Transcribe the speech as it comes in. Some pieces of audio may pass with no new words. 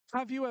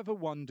Have you ever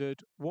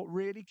wondered what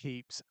really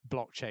keeps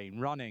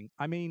blockchain running?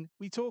 I mean,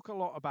 we talk a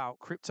lot about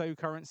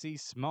cryptocurrencies,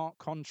 smart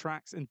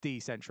contracts, and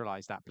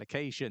decentralized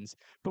applications,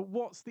 but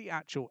what's the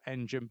actual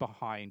engine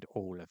behind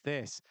all of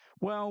this?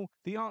 Well,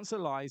 the answer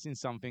lies in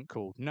something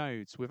called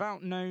nodes.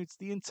 Without nodes,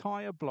 the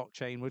entire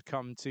blockchain would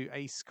come to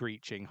a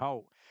screeching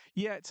halt.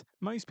 Yet,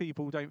 most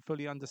people don't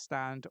fully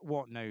understand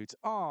what nodes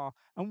are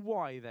and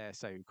why they're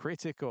so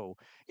critical.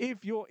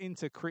 If you're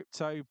into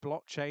crypto,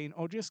 blockchain,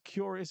 or just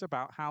curious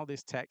about how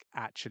this tech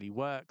actually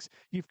works,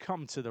 you've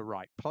come to the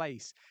right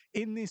place.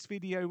 In this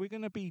video, we're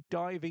going to be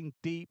diving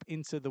deep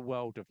into the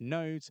world of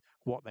nodes,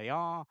 what they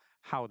are,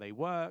 how they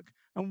work,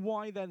 and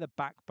why they're the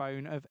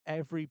backbone of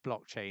every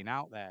blockchain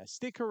out there.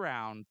 Stick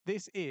around.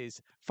 This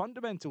is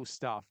fundamental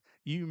stuff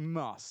you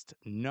must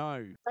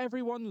know.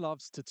 Everyone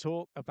loves to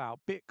talk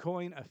about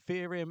Bitcoin,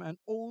 Ethereum, and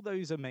all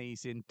those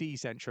amazing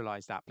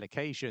decentralized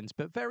applications,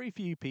 but very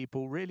few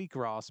people really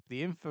grasp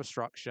the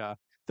infrastructure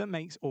that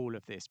makes all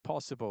of this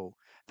possible.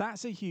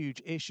 That's a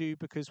huge issue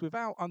because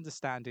without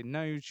understanding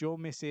nodes, you're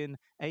missing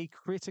a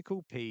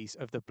critical piece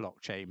of the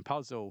blockchain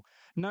puzzle.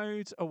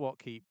 Nodes are what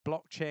keep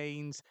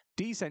blockchains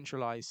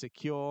decentralized,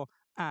 secure,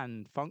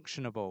 and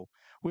functionable.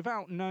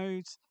 Without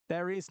nodes,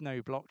 there is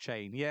no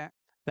blockchain, yet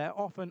they're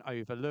often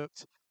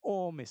overlooked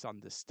or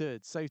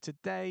misunderstood. So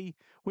today,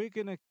 we're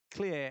going to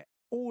clear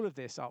all of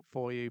this up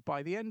for you.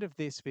 By the end of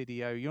this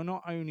video, you'll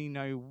not only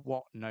know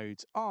what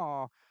nodes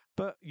are,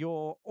 but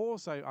you'll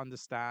also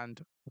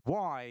understand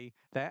why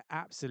they're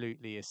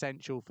absolutely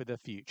essential for the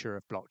future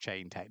of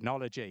blockchain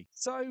technology.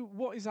 So,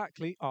 what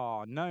exactly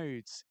are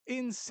nodes?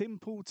 In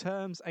simple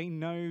terms, a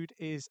node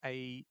is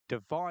a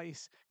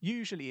device,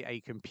 usually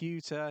a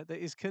computer,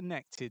 that is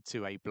connected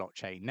to a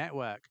blockchain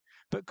network.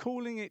 But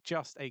calling it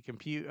just a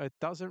computer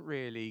doesn't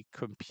really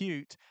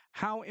compute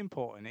how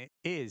important it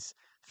is.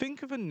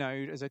 Think of a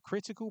node as a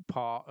critical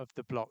part of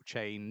the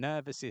blockchain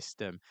nervous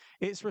system.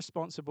 It's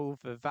responsible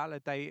for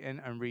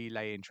validating and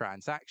relaying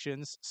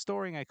transactions,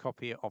 storing a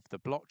copy of the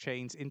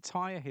blockchain's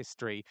entire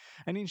history,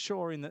 and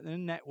ensuring that the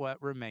network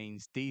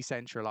remains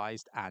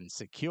decentralized and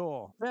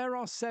secure. There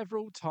are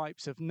several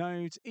types of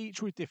nodes,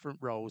 each with different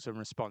roles and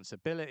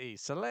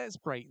responsibilities. So let's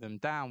break them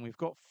down. We've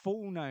got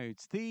full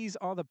nodes. These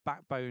are the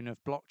backbone of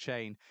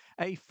blockchain.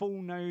 A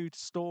full node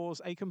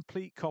stores a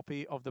complete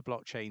copy of the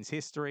blockchain's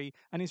history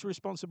and is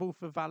responsible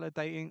for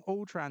validating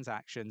all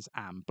transactions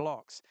and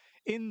blocks.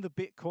 In the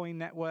Bitcoin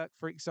network,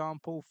 for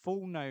example,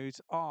 full nodes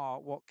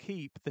are what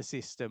keep the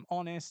system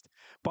honest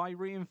by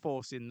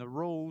reinforcing the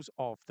rules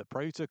of the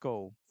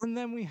protocol. And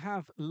then we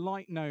have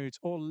light nodes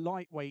or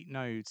lightweight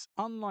nodes.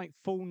 Unlike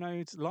full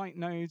nodes, light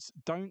nodes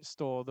don't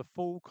store the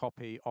full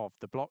copy of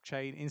the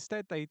blockchain.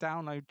 Instead, they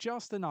download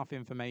just enough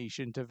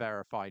information to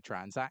verify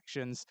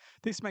transactions.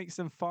 This makes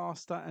them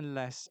faster and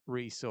less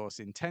resource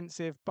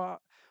intensive, but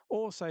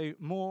also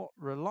more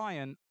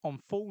reliant on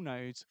full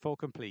nodes for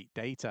complete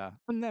data.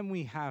 And then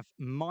we have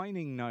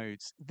mining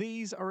nodes.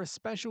 These are a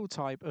special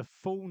type of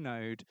full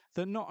node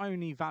that not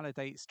only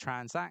validates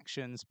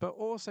transactions, but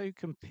also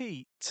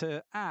compete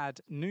to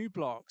add new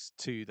blocks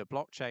to the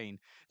blockchain.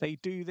 They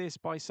do this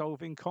by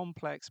solving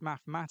complex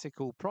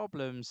mathematical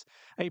problems,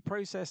 a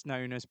process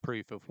known as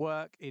proof of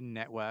work in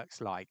networks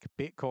like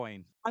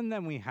Bitcoin. And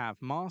then we have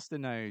master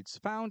nodes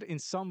found in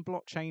some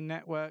blockchain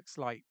networks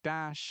like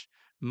Dash.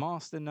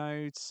 Master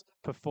nodes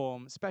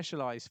perform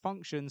specialized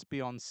functions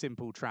beyond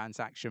simple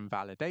transaction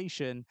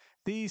validation.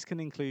 These can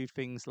include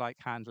things like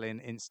handling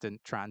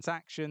instant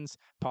transactions,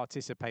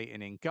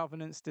 participating in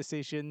governance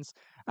decisions,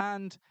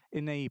 and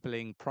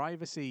enabling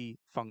privacy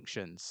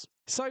functions.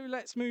 So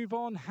let's move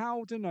on.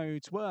 How do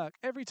nodes work?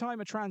 Every time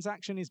a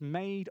transaction is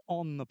made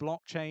on the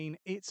blockchain,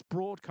 it's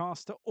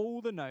broadcast to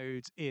all the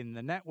nodes in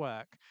the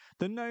network.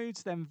 The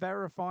nodes then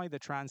verify the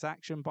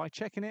transaction by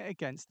checking it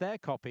against their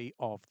copy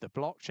of the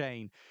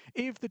blockchain.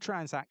 If the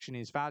transaction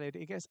is valid,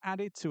 it gets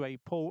added to a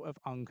pool of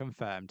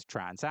unconfirmed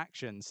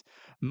transactions.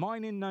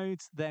 Mining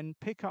nodes then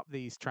pick up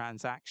these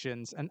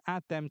transactions and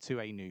add them to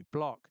a new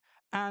block.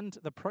 And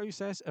the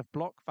process of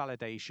block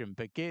validation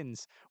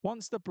begins.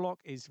 Once the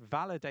block is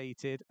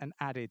validated and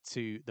added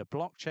to the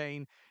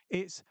blockchain,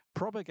 it's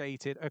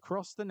propagated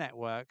across the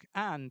network,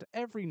 and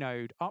every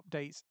node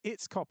updates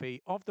its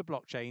copy of the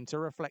blockchain to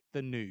reflect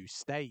the new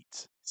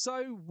state.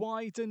 So,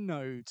 why do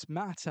nodes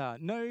matter?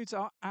 Nodes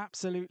are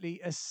absolutely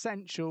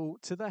essential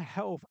to the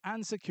health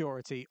and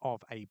security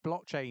of a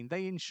blockchain.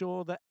 They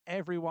ensure that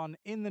everyone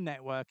in the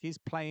network is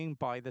playing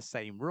by the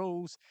same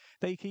rules.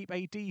 They keep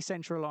a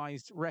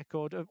decentralized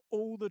record of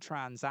all the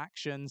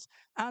transactions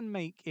and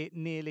make it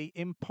nearly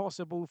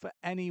impossible for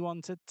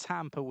anyone to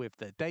tamper with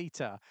the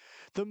data.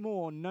 The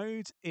more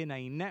nodes in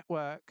a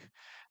network,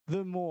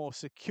 the more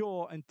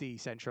secure and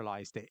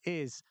decentralized it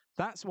is.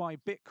 That's why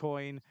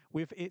Bitcoin,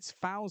 with its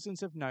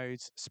thousands of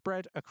nodes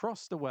spread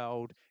across the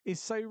world, is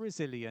so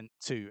resilient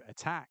to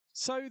attack.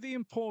 So, the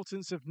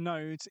importance of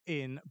nodes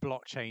in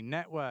blockchain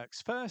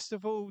networks. First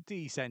of all,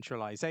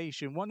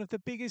 decentralization. One of the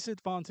biggest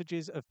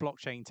advantages of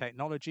blockchain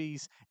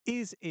technologies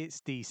is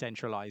its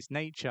decentralized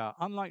nature.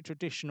 Unlike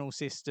traditional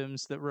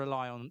systems that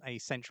rely on a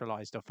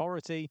centralized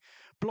authority,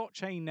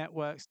 blockchain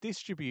networks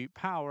distribute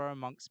power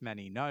amongst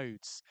many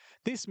nodes.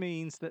 This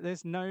means that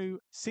there's no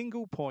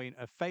single point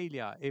of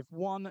failure. If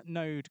one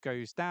node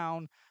goes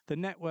down, the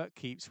network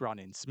keeps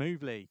running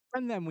smoothly.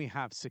 And then we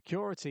have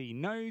security.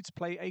 Nodes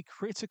play a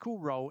critical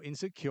role in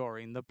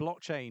securing the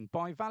blockchain.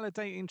 By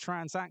validating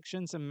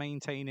transactions and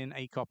maintaining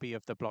a copy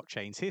of the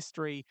blockchain's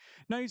history,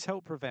 nodes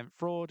help prevent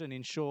fraud and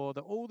ensure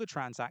that all the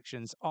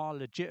transactions are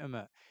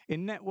legitimate.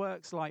 In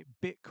networks like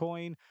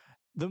Bitcoin,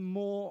 the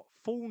more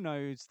full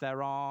nodes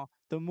there are,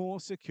 the more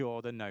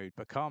secure the node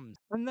becomes.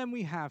 And then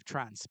we have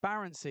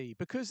transparency.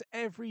 Because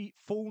every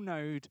full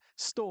node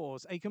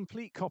stores a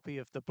complete copy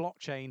of the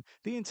blockchain,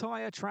 the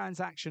entire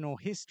transactional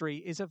history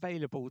is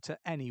available to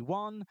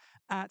anyone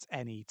at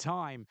any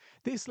time.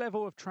 This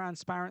level of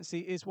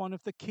transparency is one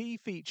of the key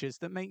features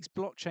that makes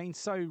blockchain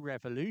so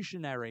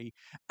revolutionary,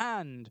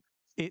 and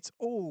it's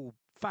all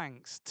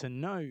thanks to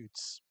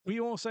nodes. We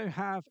also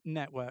have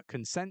network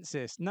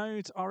consensus.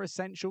 Nodes are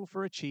essential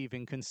for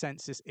achieving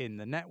consensus in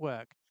the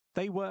network.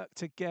 They work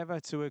together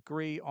to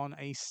agree on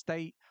a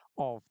state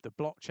of the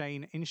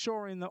blockchain,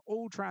 ensuring that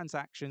all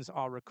transactions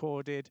are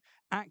recorded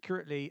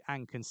accurately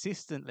and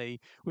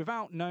consistently.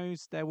 Without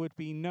nodes, there would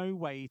be no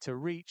way to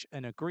reach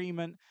an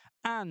agreement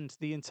and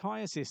the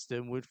entire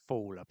system would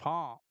fall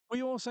apart.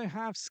 We also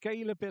have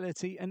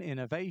scalability and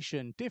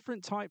innovation.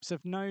 Different types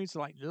of nodes,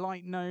 like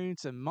light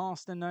nodes and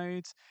master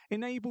nodes,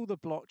 enable the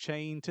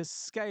blockchain to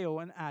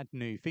scale and add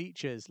new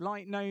features.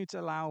 Light nodes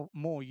allow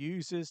more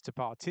users to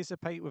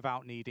participate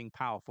without needing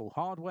powerful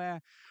hardware,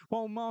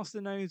 while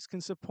master nodes can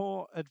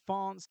support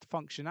advanced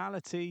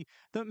functionality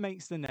that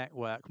makes the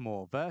network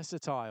more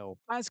versatile.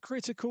 As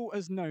critical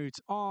as nodes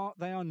are,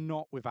 they are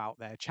not without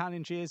their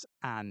challenges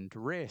and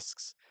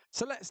risks.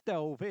 So let's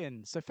delve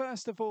in. So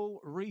first of all,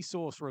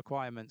 resource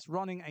requirements.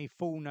 Running a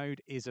full node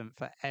isn't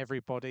for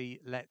everybody.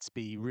 Let's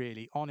be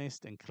really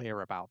honest and clear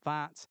about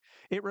that.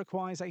 It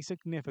requires a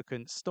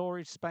significant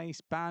storage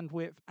space,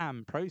 bandwidth,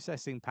 and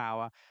processing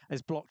power.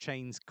 As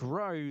blockchains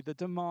grow, the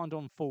demand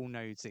on full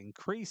nodes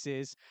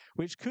increases,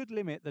 which could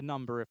limit the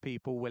number of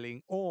people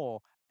willing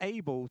or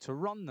able to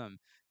run them.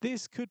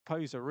 This could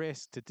pose a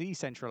risk to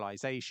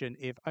decentralization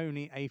if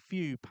only a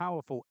few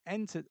powerful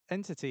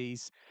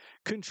entities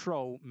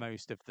control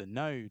most of the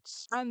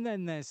nodes. And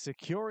then there's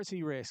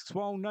security risks.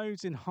 While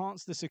nodes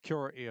enhance the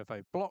security of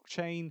a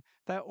blockchain,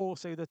 they're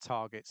also the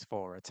targets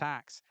for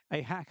attacks.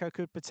 A hacker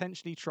could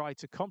potentially try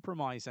to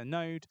compromise a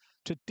node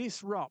to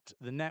disrupt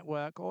the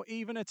network or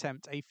even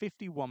attempt a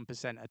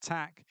 51%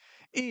 attack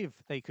if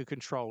they could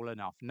control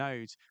enough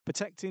nodes.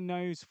 Protecting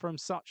nodes from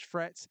such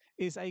threats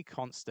is a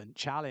constant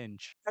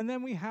challenge. And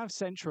then we have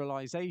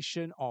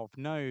centralization of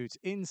nodes.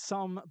 In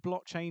some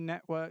blockchain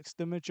networks,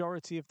 the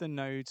majority of the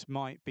nodes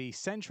might be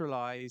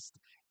centralized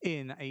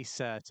in a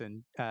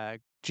certain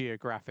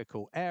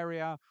geographical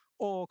area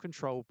or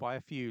controlled by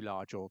a few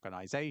large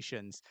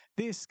organizations.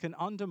 This can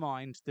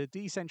undermine the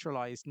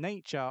decentralized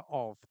nature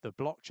of the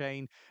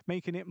blockchain,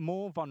 making it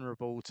more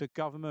vulnerable to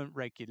government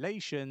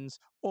regulations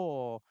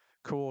or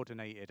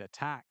coordinated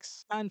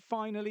attacks. And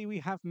finally, we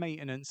have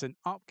maintenance and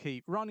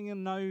upkeep. Running a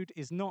node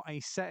is not a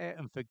set it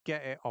and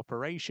forget it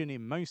operation.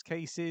 In most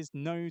cases,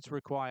 nodes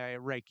require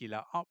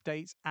regular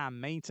updates and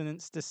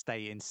maintenance to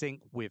stay in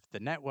sync with the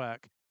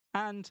network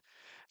and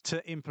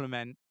to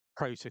implement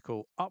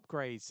protocol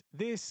upgrades.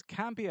 This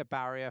can be a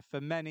barrier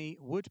for many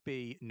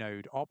would-be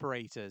node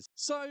operators.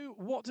 So,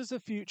 what does the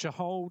future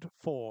hold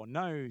for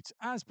nodes?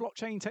 As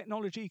blockchain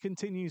technology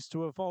continues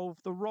to evolve,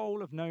 the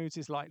role of nodes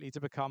is likely to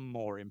become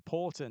more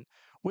important.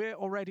 We're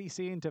already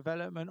seeing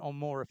development on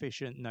more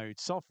efficient node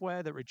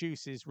software that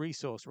reduces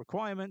resource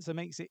requirements and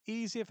makes it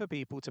easier for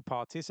people to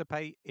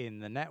participate in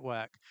the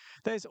network.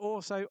 There's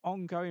also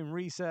ongoing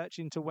research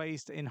into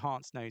ways to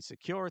enhance node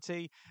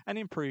security and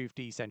improve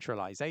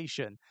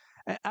decentralization.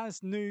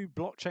 As new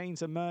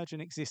blockchains emerge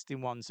and existing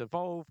ones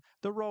evolve,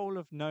 the role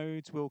of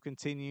nodes will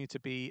continue to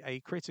be a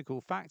critical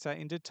factor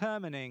in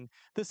determining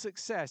the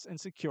success and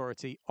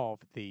security of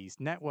these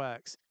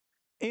networks.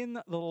 In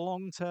the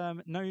long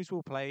term, nodes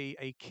will play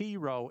a key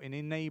role in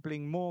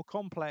enabling more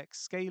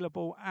complex,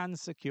 scalable, and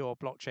secure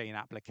blockchain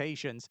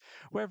applications,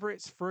 whether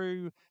it's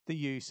through the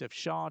use of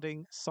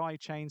sharding,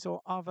 sidechains, or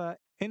other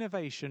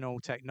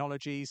innovational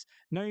technologies.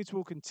 Nodes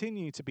will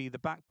continue to be the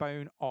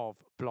backbone of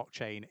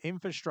blockchain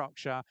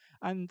infrastructure,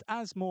 and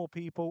as more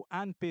people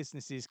and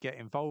businesses get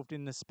involved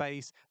in the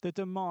space, the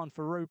demand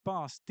for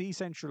robust,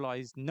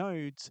 decentralized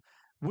nodes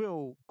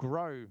will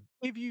grow.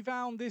 If you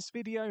found this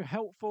video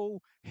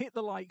helpful, hit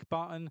the like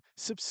button,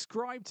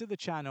 subscribe to the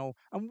channel,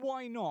 and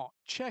why not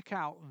check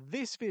out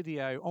this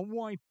video on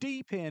why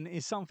DeepIn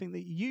is something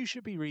that you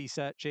should be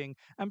researching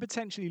and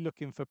potentially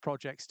looking for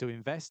projects to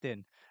invest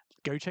in.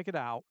 Go check it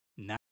out now.